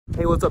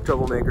Hey, what's up,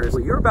 troublemakers?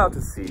 What you're about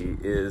to see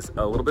is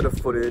a little bit of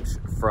footage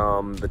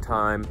from the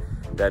time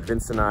that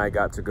Vince and I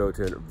got to go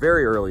to a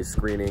very early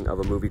screening of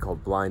a movie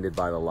called Blinded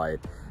by the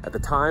Light. At the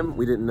time,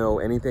 we didn't know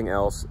anything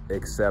else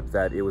except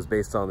that it was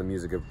based on the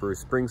music of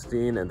Bruce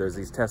Springsteen, and there's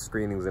these test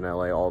screenings in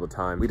LA all the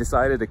time. We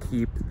decided to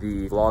keep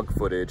the vlog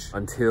footage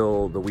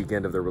until the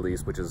weekend of the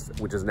release, which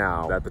is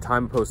now. At the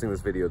time of posting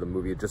this video, the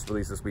movie had just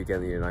released this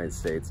weekend in the United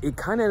States. It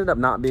kind of ended up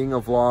not being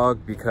a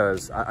vlog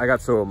because I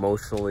got so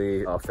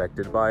emotionally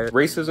affected by it.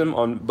 Racism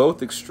on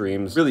both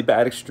extremes, really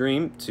bad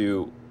extreme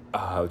to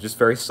just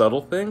very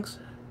subtle things,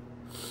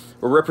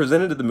 were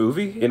represented in the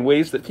movie in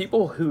ways that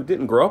people who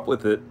didn't grow up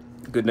with it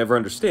could never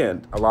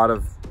understand. A lot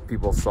of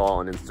people saw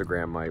on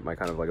Instagram my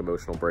kind of like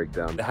emotional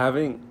breakdown.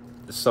 Having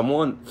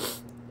someone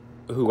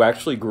who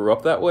actually grew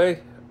up that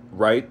way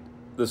write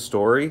the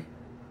story,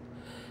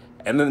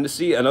 and then to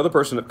see another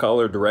person of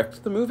color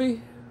direct the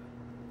movie,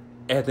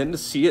 and then to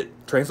see it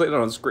translated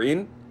on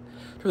screen,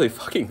 it's really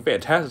fucking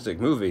fantastic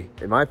movie.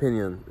 In my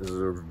opinion, this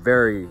is a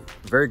very,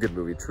 very good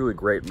movie, truly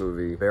great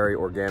movie, very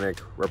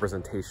organic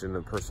representation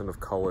of person of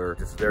color,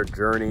 just their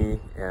journey,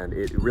 and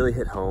it really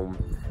hit home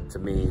to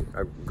me.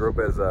 I grew up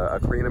as a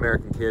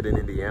Korean-American kid in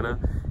Indiana,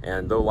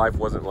 and though life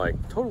wasn't like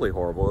totally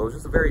horrible, it was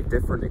just a very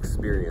different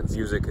experience.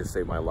 Music has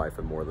saved my life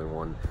in more than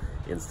one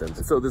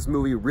instance. So this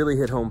movie really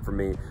hit home for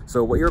me.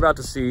 So what you're about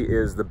to see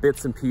is the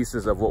bits and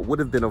pieces of what would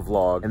have been a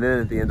vlog, and then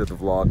at the end of the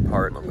vlog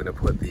part, I'm gonna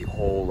put the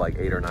whole like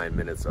 8 or 9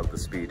 minutes of the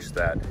speech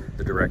that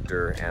the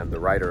director and the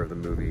writer of the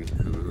movie,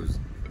 whose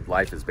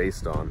life is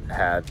based on,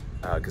 had,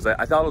 because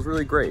I thought it was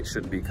really great.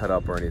 Shouldn't be cut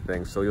up or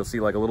anything. So you'll see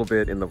like a little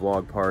bit in the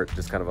vlog part,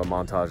 just kind of a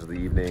montage of the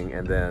evening,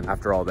 and then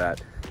after all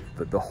that,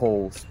 the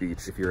whole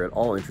speech. If you're at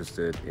all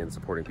interested in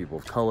supporting people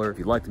of color, if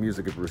you like the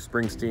music of Bruce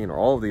Springsteen or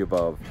all of the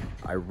above,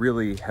 I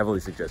really heavily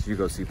suggest you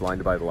go see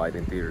Blinded by the Light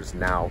in theaters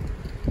now.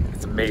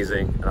 It's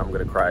amazing, and I'm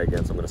gonna cry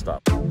again, so I'm gonna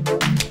stop.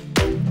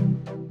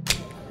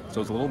 So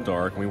it's a little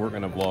dark, and we weren't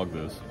gonna vlog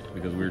this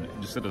because we were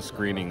just at a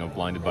screening of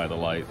Blinded by the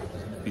Light.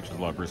 It features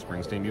a lot of Bruce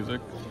Springsteen music.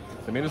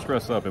 They made us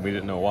dress up, and we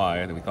didn't know why,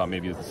 and we thought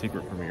maybe it was a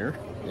secret premiere.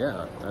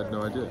 Yeah, I had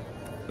no idea.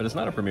 But it's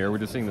not a premiere, we're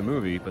just seeing the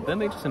movie. But then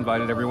they just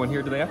invited everyone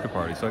here to the after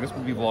party, so I guess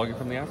we'll be vlogging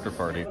from the after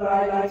party. What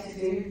I like to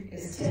do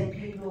is take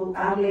people,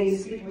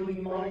 families, people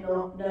you might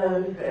not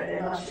know, don't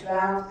know much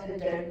about,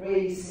 and don't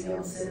really see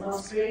on cinema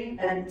screen,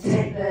 and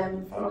take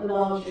them from the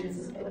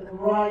margins and put them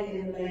right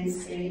in the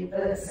mainstream.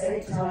 But at the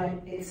same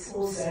time, it's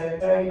also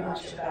very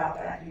much about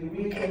that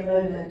eureka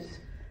moment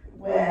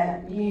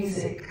where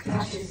music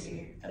touches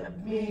you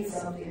and means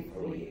something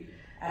for you,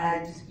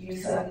 and you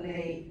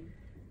suddenly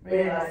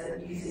realize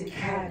that music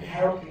can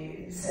help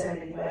you in so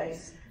many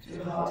ways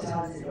through hard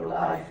times in your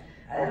life,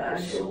 and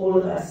I'm sure all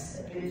of us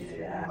have been through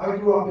that. I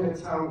grew up in a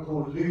town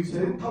called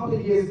Luton. A couple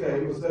of years ago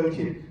it was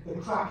voted the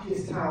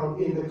crappiest town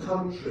in the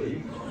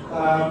country,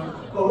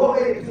 but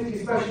what made it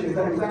particularly special is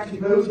that it was actually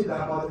voted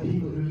that by the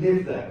people who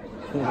live there.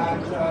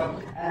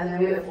 And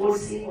we look forward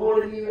to seeing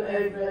all of you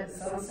over at the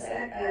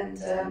sunset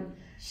and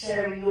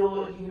sharing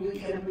your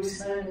eureka Bruce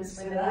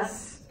moments with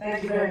us.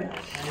 Thank you very much.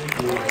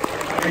 Thank you.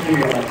 Thank you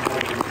guys.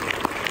 Thank you.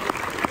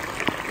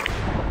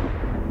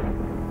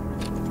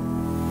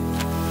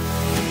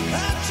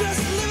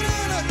 Just living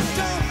in a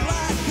dump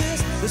like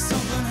this. There's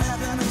something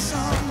happening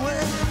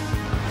somewhere.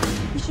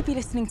 You should be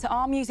listening to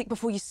our music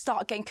before you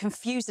start getting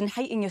confused and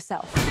hating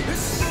yourself.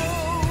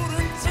 Explode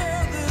and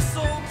tear this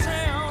old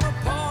town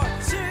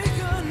apart. Take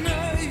a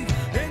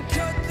knife and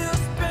cut this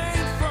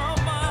pain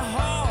from my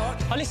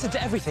heart. I listen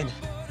to everything.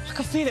 I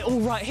can feel it all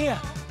right here.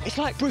 It's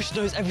like Bruce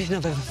knows everything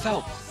I've ever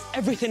felt,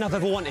 everything I've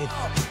ever wanted.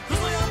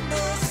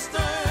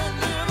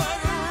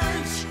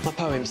 My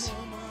poems,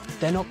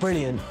 they're not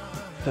brilliant,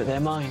 but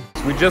they're mine.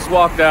 We just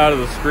walked out of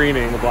the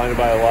screening of Blinded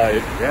by the Light.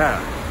 Yeah.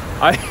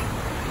 I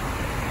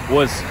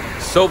was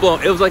so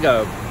blown. It was like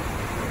I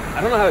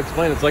don't know how to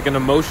explain it. It's like an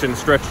emotion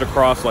stretched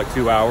across like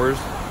 2 hours.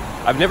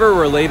 I've never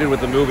related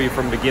with the movie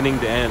from beginning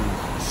to end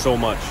so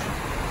much.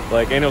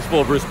 Like, and it was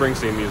full of Bruce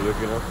Springsteen music,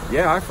 you know?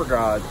 Yeah, I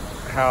forgot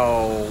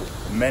how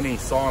many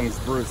songs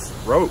Bruce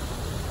wrote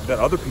that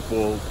other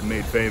people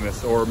made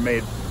famous or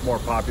made more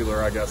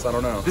popular, I guess. I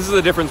don't know. This is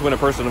the difference when a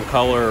person of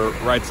color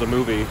writes a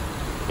movie.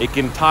 It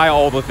can tie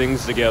all the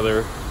things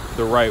together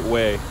the right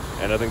way,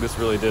 and I think this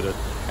really did it.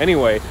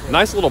 Anyway,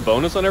 nice little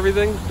bonus on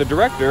everything. The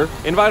director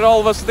invited all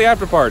of us to the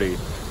after party,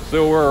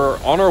 so we're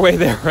on our way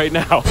there right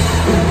now.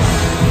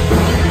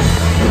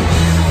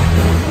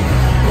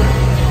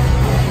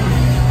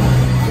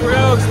 We're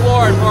gonna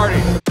explore and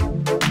party.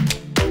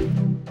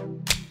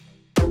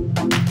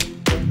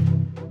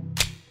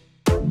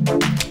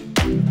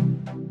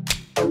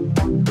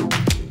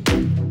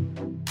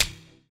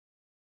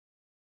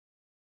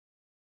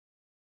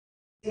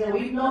 You know,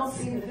 we've not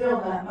seen the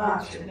film that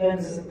much at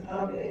members of the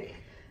public.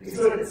 We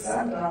saw it at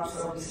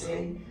Sundance,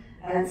 obviously,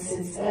 and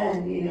since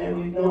then, you know,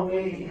 we've not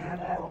really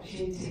had that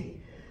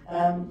opportunity.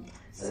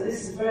 So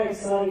this is very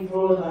exciting for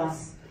all of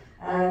us.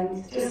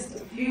 And just a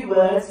few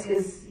words,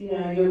 because, you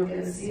know, you're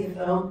going to see the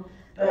film,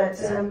 but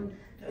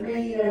for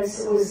me, you know,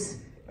 it's always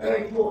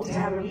very important to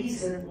have a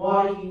reason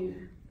why you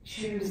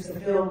choose the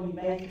film you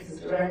make as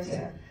a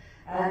director.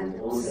 And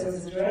also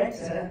as a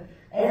director,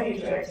 every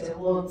director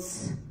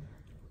wants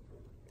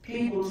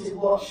people to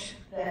watch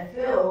their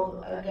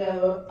film and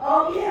go,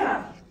 oh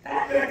yeah,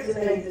 that director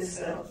made this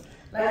film.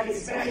 Like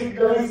it's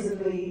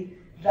recognisably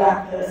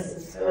that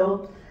person's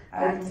film.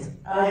 And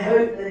I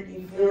hope that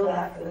you feel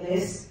that for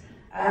this.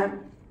 And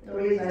the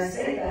reason I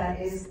say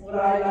that is what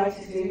I like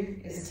to do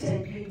is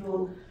take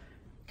people,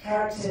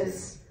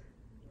 characters,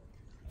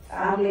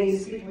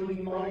 families, people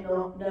you might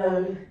not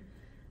know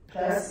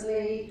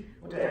personally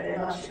or don't know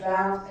much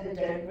about and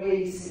don't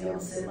really see on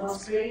the cinema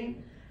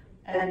screen,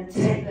 and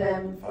take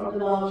them from the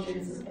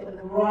margins and put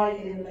them right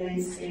in the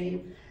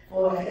mainstream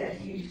for like a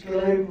huge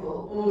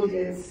global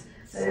audience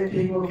so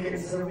people can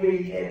sort of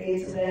really get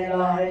into their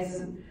lives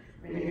and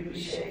really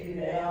appreciate who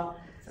they are.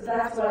 So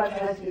that's what I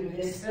try to do with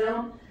this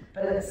film,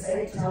 but at the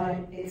same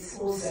time it's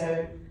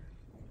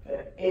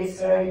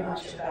very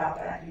much about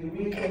that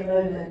eureka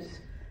moment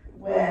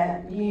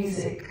where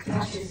music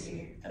touches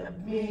you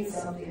and means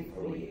something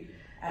for you,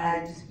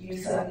 and you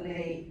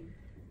suddenly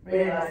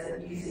realise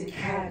that music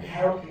can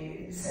help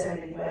you in so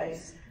many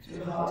ways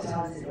through hard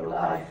times in your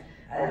life,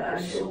 and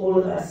I'm sure all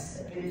of us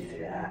have been through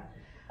that.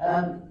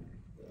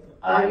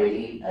 I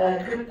really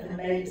couldn't have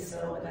made this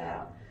film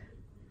without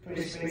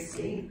Bruce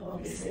Springsteen,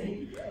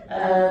 obviously.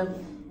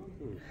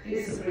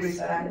 Who's a Bruce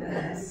fan in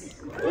the house?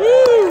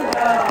 Oh,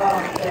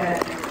 yeah.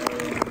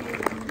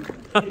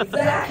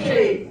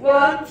 Exactly.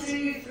 1,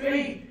 2,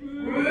 3.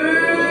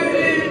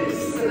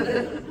 Bruce!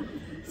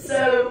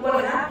 So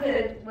what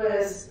happened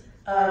was,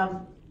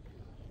 I'm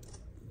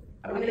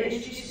going to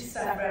introduce you to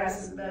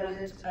Sarfraz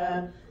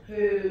Manzoor,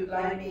 who,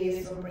 like me,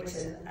 is from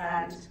Britain,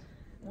 and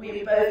we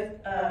were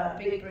both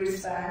big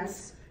Bruce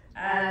fans,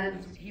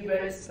 and he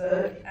wrote this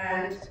book,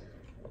 and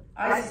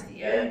I said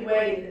the only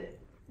way that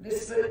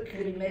this book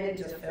could be made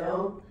into a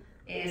film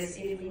is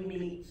if we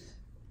meet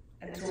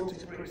and talk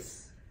to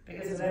Bruce,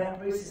 because without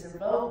Bruce's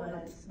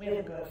involvement, we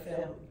haven't got a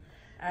film.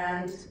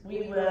 And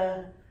we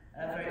were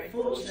very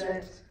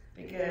fortunate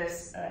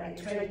because in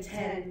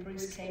 2010,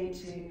 Bruce came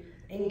to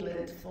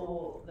England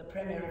for the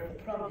premiere of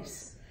The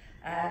Promise,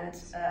 and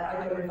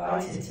I got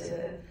invited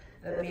to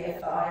the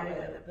BFI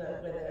where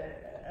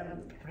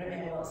the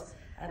premiere was,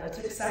 and I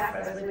took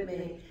Sarfraz with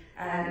me,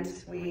 and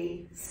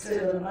we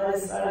stood on either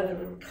side of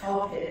the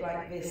carpet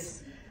like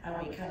this, and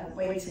we kind of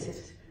waited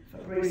for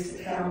Bruce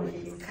to come.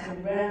 He was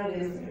coming round,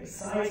 it was very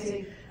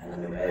exciting, and then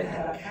we both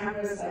had our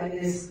cameras like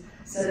this,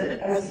 so that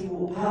as he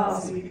walked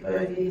past, we could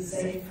both be in the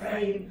same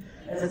frame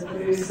as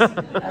Bruce,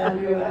 and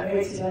we were like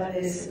waiting like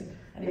this,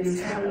 and he was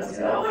coming, I was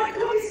going, oh my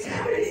God,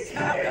 he's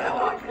coming, oh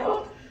my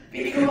God,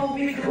 be cool,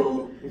 be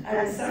cool.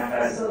 And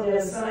Sarfraz was on the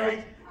other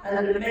side,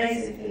 and an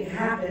amazing thing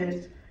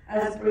happened.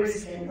 As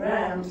Bruce came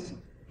round,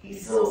 he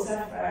saw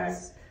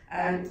Sarfraz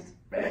and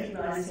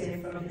recognised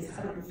him from his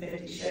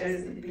 150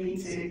 shows that he'd been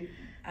to,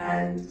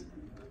 and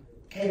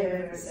came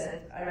over and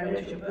said, I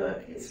read your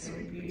book, it's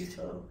really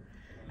beautiful.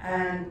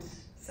 And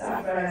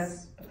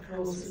Sarfraz, of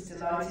course, was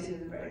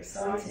delighted and very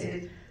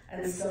excited,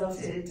 and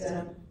started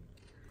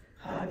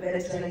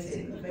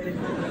hyperventilating.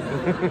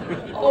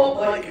 Oh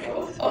my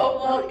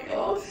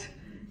God,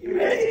 you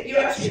read it, you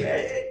actually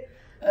read it.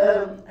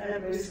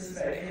 And Bruce was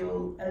very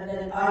cool, and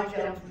then I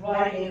jumped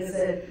right in and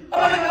said,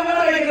 oh my God, what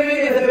are you going to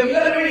do with him? You're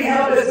going to really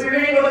help us, we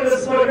really want to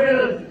support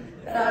him.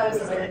 And I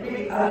was like,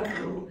 really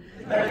uncool.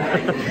 But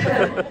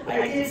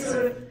I did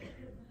sort of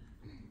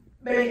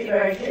make it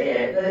very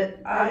clear that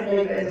I had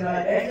no better than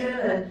I Beckham,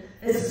 and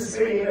this was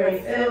really a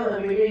great film,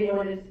 and we really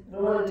wanted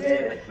to do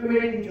it. We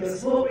really need your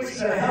support, Bruce,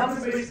 so help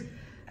us, Bruce.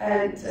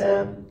 And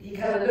he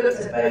kind of looked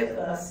at both of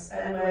us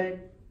and went,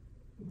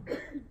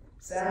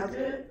 sounds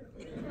good.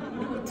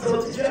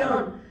 Talk to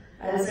John.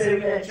 And so we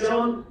met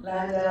John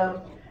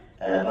Landau,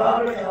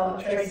 Barbara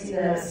Carr, Tracy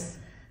Nurse,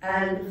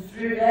 and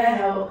through their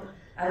help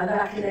and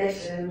that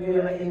connection, we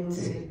were able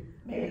to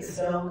make this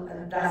film,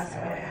 and that's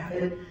how it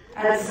happened.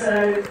 And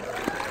so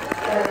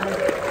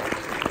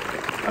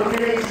I'm going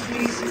to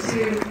introduce you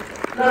to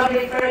a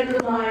lovely friend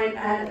of mine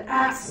and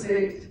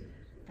absolute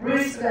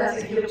Bruce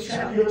fanatic. He'll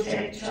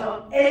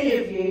chant any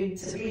of you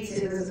to beat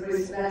him as a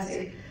Bruce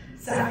fanatic.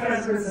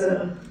 Sarfraz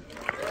Manzoor.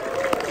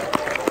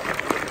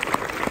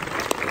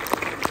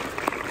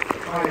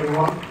 Hi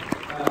everyone.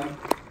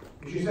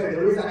 As you say,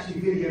 there is actually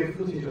video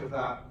footage of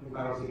that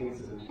embarrassing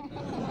incident.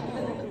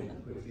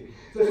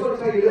 So I just want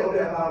to tell you a little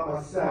bit about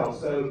myself.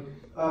 So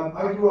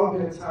I grew up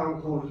in a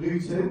town called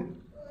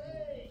Luton,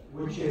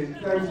 which is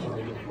very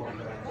funny.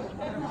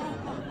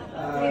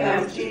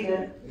 Yeah,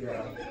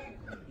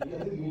 I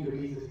think you need a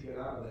visa to get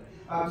out of there.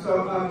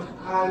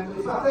 And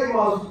it's about 30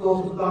 miles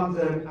north of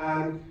London,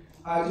 and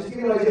just to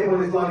give you an idea of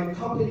what it's like, a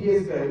couple of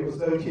years ago it was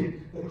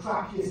voted the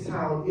crappiest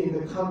town in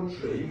the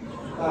country.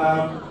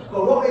 But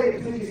what made it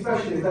particularly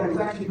special is that it was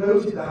actually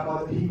voted that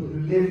by the people who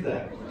live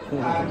there.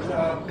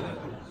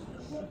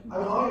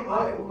 And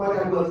my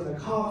dad worked in a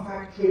car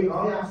factory, and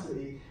I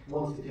absolutely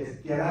wanted to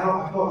just get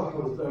out. I felt like I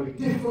was very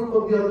different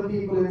from the other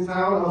people in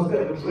town. I was a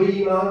bit of a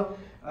dreamer.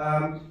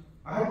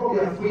 I had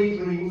probably had 3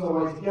 dreams. I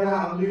wanted to get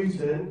out of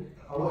Luton,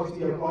 I wanted to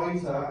be a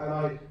writer, and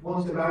I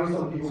wanted to marry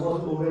somebody who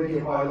wasn't already a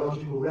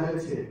biological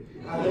relative.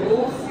 And they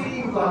all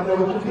seemed like they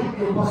were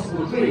completely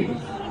impossible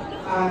dreams.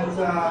 And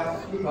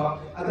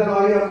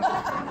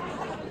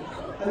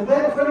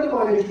then a friend of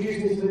mine introduced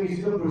me to the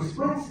music of Bruce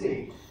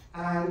Springsteen.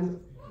 And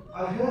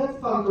I heard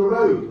Thunder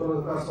Road, one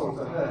of the first songs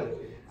I heard.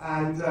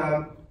 And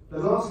the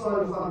last line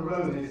of Thunder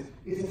Road is,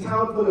 "It's a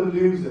town full of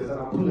losers and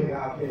I'm pulling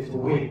out here to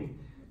win."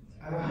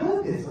 And I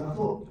heard this and I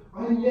thought,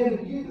 I never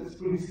knew that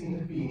Springsteen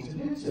had been to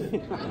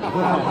Luton.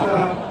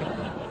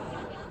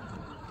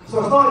 So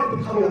I started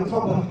becoming a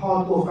proper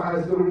hardcore fan,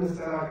 as Gurinder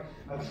said.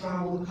 I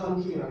travelled the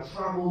country and I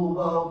travelled the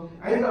world.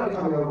 I ended up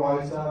becoming a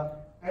writer,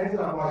 ended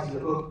up writing a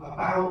book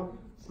about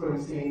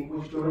Springsteen,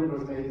 which Gurinder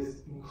has made this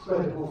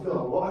incredible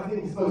film. What I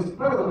think is most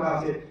incredible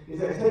about it is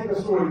that it's taken a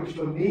story which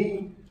for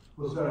me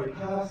was very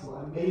personal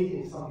and made it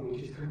into something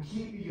which is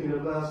completely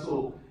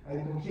universal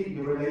and completely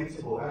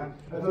relatable. And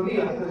for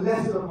me, I think the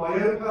lesson of my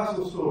own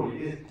personal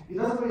story is it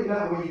doesn't really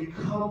matter where you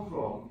come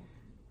from.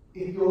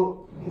 If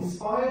you're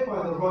inspired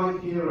by the right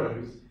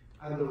heroes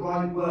and the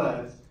right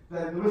words,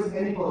 then there isn't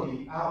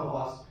anybody out of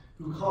us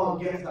who can't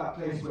get to that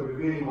place where we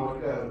really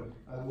want to go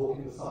and walk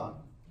in the sun.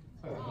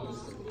 Thank you for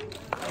listening.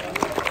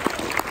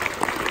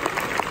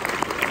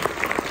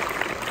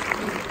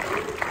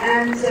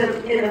 And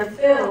in the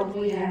film,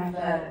 we have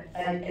a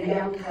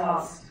young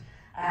cast,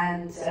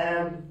 and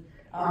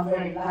I'm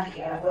very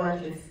lucky. I've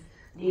worked with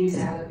new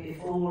talent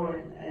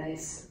before, and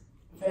it's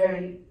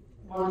very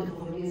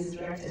wonderful for me as a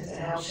director to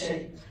help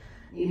shape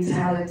new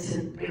talent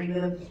and bring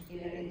them,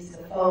 into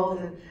the fold.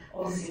 And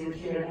obviously with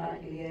Keira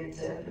Knightley and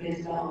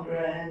Belinda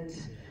Marlborough and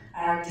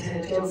Aaron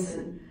Taylor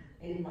Johnson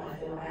in my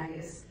film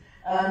Angus.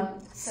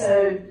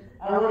 So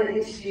I want to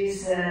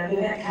introduce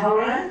Vivek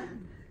Halra,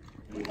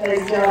 who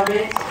plays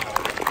Javed.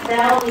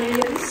 Nell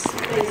Williams, who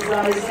plays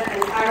Liza,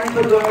 and Aaron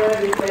Bagora,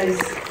 who plays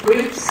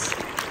Bruce.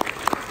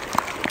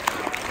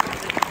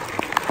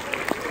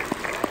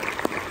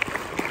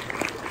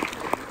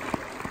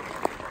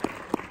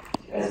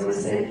 You guys want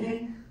to say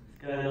anything?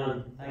 What's going on?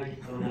 Thank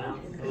you for coming out.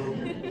 Cool.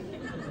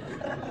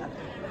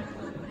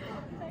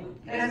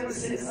 You guys want to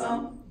sing a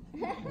song?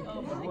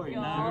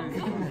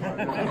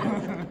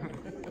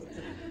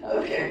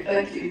 Okay,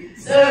 thank you.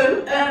 So,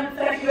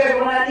 thank you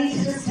everyone. I need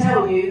to just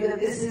tell you that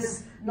this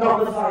is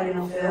not the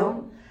final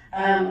film,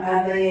 and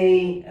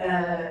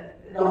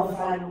not the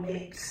final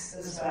mix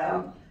as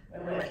well.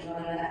 We're working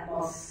on an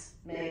Atmos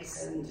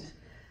mix and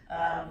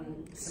a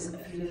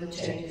few little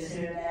changes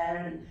here and there,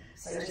 and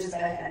so just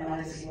bear that in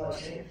mind as you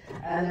watch it.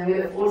 And then we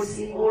look forward to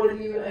seeing all of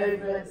you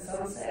over at the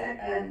Sunset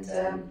and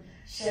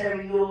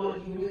sharing your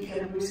unique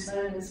and Bruce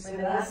moments with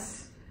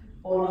us,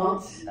 or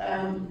not.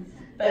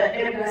 But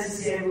it was nice to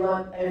see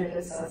everyone over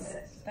at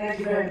Sunset. Thank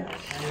you very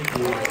much.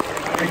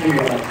 Thank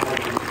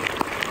you.